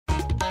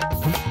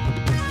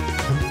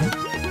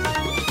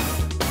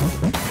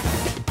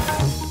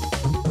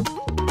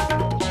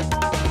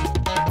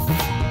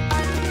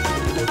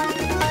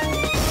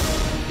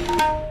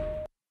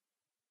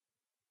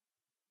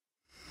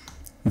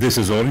This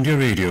is All India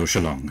Radio,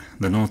 Shillong,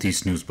 the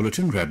Northeast News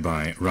Bulletin read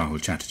by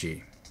Rahul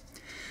Chatterjee.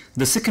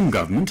 The Sikkim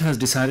Government has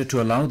decided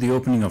to allow the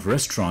opening of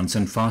restaurants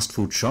and fast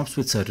food shops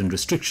with certain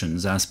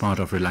restrictions as part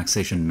of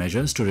relaxation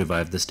measures to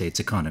revive the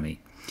state's economy.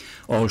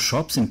 All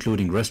shops,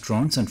 including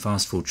restaurants and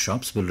fast food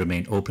shops, will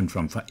remain open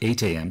from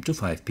 8 a.m. to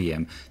 5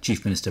 p.m.,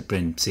 Chief Minister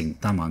Prem Singh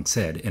Tamang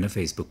said in a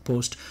Facebook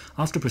post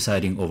after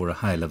presiding over a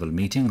high-level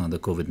meeting on the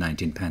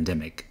COVID-19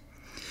 pandemic.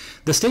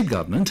 The state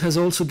government has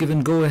also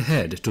given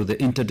go-ahead to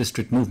the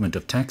inter-district movement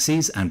of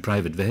taxis and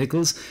private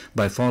vehicles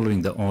by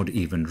following the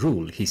odd-even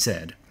rule, he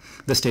said.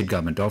 The state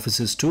government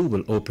offices too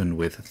will open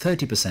with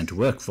 30%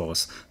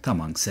 workforce,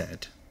 Tamang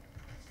said.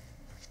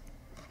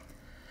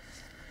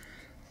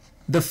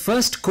 The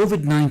first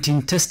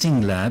COVID-19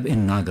 testing lab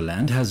in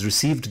Nagaland has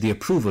received the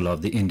approval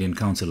of the Indian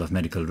Council of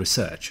Medical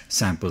Research.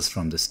 Samples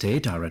from the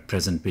state are at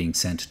present being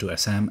sent to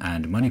Assam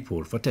and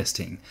Manipur for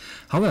testing.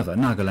 However,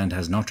 Nagaland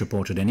has not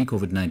reported any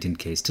COVID-19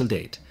 case till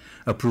date.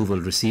 Approval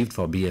received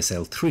for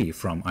BSL-3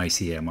 from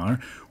ICMR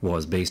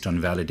was based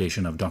on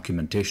validation of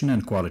documentation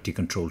and quality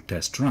control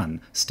test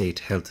run, State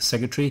Health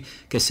Secretary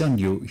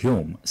Kesonyu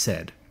Hyom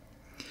said.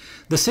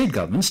 The state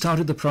government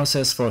started the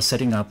process for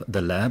setting up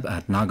the lab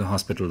at Naga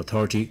Hospital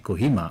Authority,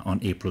 Kohima, on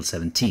April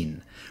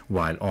 17,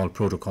 while all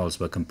protocols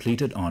were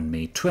completed on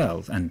May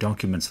 12 and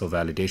documents for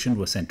validation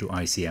were sent to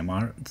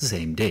ICMR the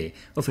same day,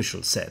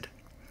 officials said.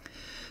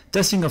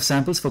 Testing of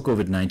samples for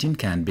COVID-19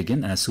 can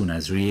begin as soon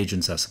as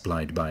reagents are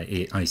supplied by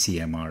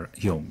ICMR,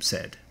 Hyom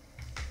said.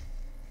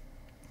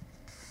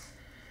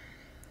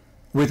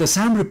 With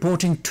Assam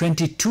reporting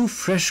 22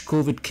 fresh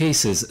COVID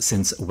cases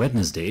since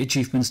Wednesday,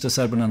 Chief Minister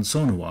Sarbananda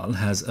Sonowal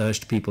has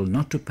urged people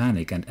not to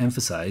panic and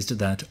emphasized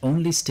that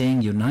only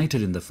staying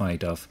united in the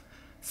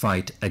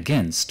fight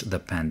against the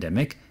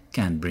pandemic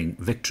can bring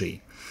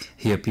victory.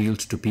 He appealed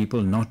to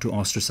people not to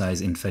ostracize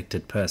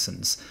infected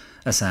persons.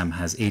 Assam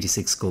has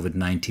 86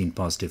 COVID-19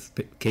 positive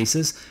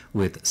cases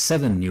with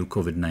 7 new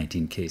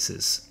COVID-19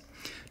 cases.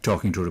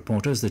 Talking to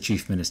reporters, the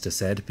Chief Minister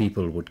said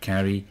people would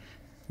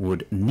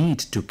need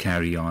to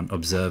carry on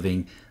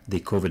observing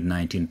the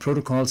COVID-19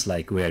 protocols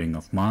like wearing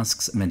of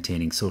masks,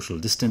 maintaining social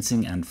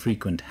distancing and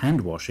frequent hand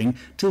washing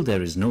till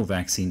there is no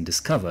vaccine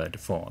discovered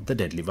for the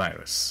deadly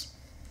virus.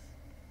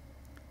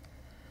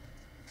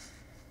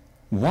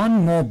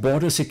 One more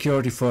border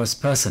security force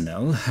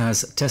personnel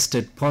has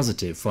tested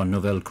positive for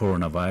novel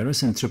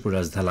coronavirus in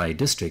Tripura's Dhalai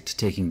district,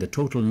 taking the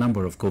total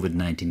number of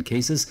COVID-19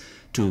 cases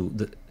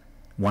to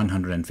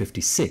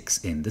 156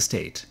 in the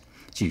state,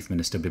 Chief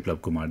Minister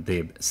Biplab Kumar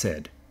Deb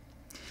said.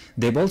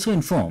 They've also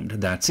informed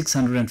that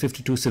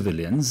 652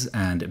 civilians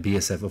and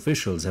BSF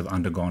officials have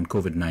undergone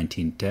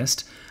COVID-19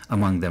 test.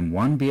 Among them,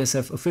 one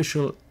BSF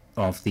official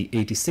of the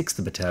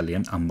 86th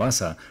Battalion,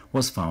 Ambassa,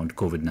 was found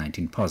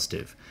COVID-19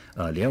 positive.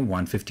 Earlier,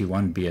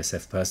 151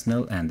 BSF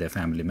personnel and their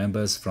family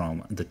members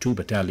from the 2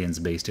 battalions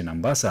based in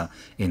Ambassa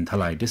in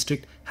Dhalai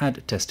district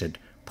had tested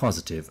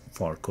positive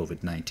for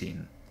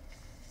COVID-19.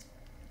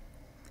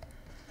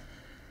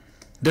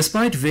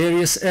 Despite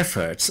various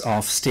efforts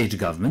of state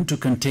government to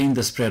contain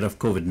the spread of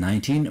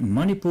COVID-19,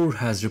 Manipur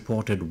has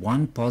reported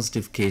one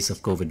positive case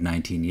of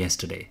COVID-19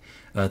 yesterday.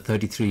 A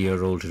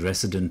 33-year-old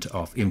resident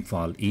of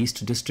Imphal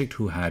East district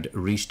who had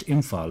reached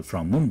Imphal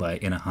from Mumbai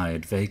in a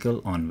hired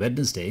vehicle on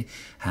Wednesday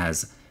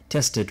has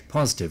tested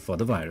positive for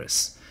the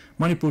virus.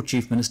 Manipur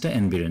Chief Minister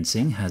N. Biren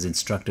Singh has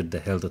instructed the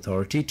health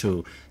authority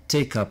to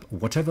take up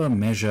whatever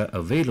measure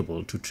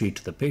available to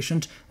treat the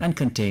patient and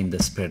contain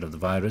the spread of the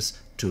virus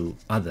to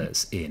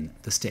others in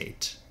the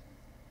state.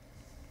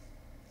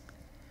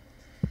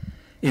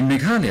 In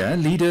Meghalaya,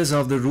 leaders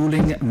of the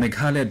ruling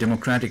Meghalaya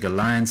Democratic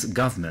Alliance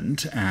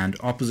government and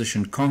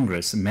opposition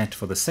Congress met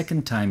for the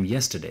second time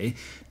yesterday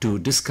to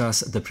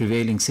discuss the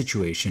prevailing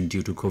situation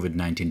due to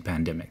COVID-19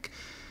 pandemic.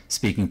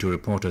 Speaking to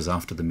reporters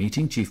after the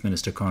meeting, Chief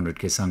Minister Conrad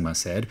Sangma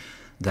said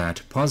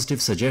that positive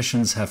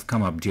suggestions have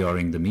come up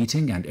during the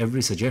meeting and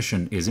every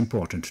suggestion is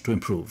important to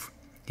improve.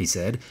 He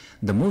said,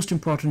 the most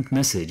important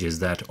message is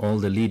that all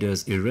the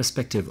leaders,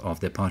 irrespective of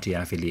their party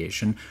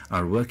affiliation,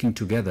 are working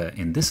together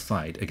in this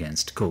fight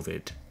against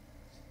COVID.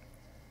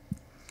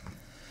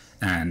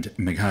 And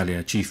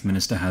Meghalaya Chief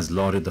Minister has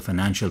lauded the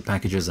financial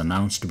packages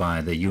announced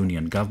by the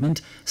union government,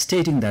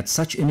 stating that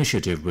such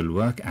initiative will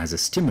work as a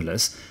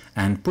stimulus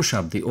and push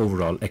up the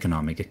overall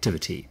economic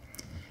activity.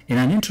 In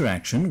an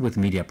interaction with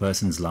media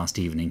persons last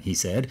evening, he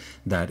said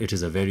that it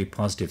is a very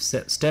positive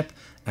step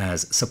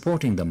as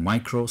supporting the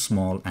micro,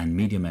 small and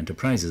medium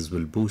enterprises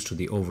will boost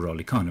the overall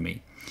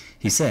economy.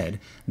 He said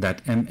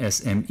that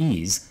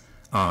MSMEs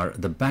are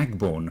the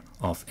backbone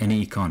of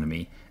any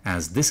economy,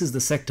 as this is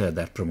the sector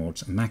that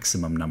promotes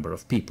maximum number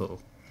of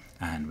people.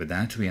 And with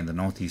that, we end the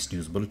Northeast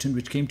News Bulletin,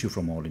 which came to you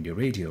from All India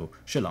Radio,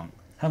 Shillong.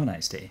 Have a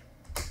nice day.